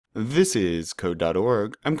This is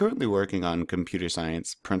Code.org. I'm currently working on computer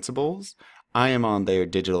science principles. I am on their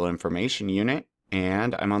digital information unit,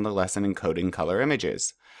 and I'm on the lesson Encoding Color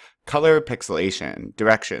Images. Color pixelation,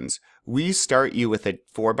 directions. We start you with a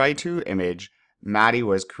 4x2 image Maddie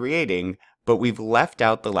was creating, but we've left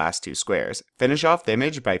out the last two squares. Finish off the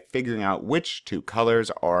image by figuring out which two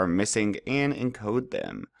colors are missing and encode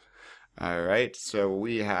them. Alright, so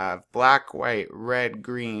we have black, white, red,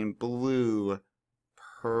 green, blue,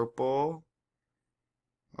 purple.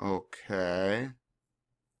 Okay.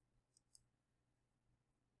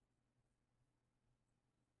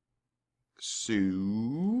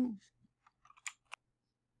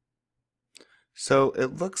 So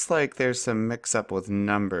it looks like there's some mix-up with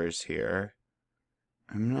numbers here.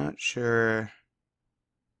 I'm not sure.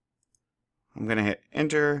 I'm gonna hit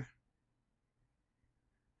enter.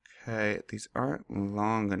 Okay, these aren't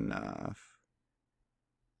long enough.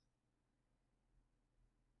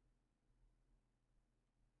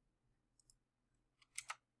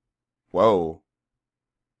 Whoa.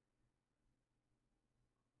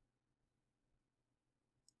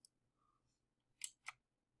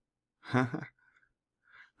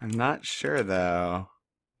 I'm not sure though.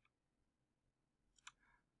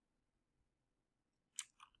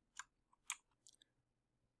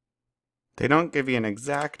 They don't give you an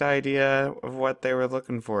exact idea of what they were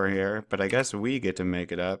looking for here, but I guess we get to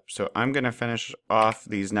make it up. So I'm going to finish off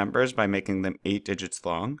these numbers by making them 8 digits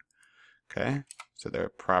long. Okay, so they're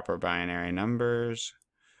proper binary numbers.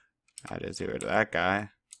 Add a 0 to that guy.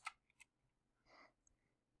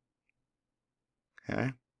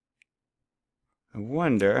 Okay. I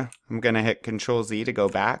wonder, I'm going to hit Control Z to go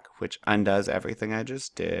back, which undoes everything I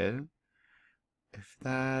just did. If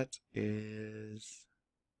that is...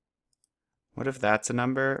 What if that's a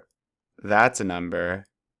number? That's a number.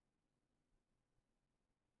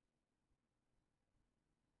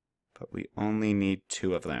 But we only need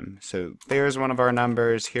 2 of them. So there's one of our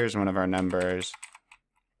numbers. Here's one of our numbers.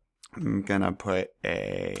 I'm going to put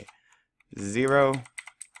a 0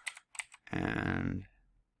 and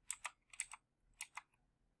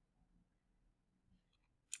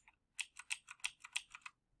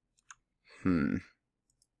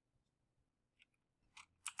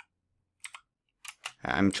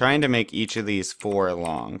I'm trying to make each of these 4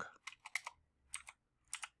 long.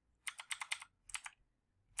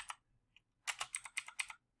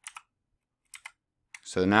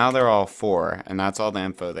 So now they're all 4, and that's all the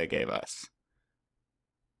info they gave us.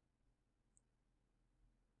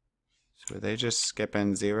 So are they just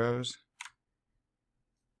skipping zeros?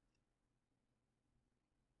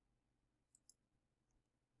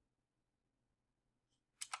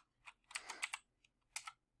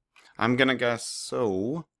 I'm gonna guess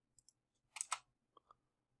so.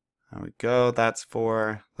 There we go, that's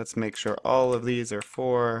 4. Let's make sure all of these are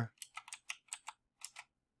 4.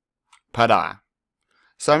 Ta-da!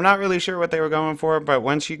 So I'm not really sure what they were going for, but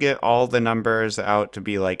once you get all the numbers out to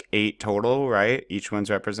be like 8 total, right? Each one's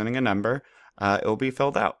representing a number, it will be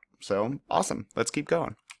filled out. So awesome, let's keep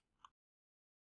going.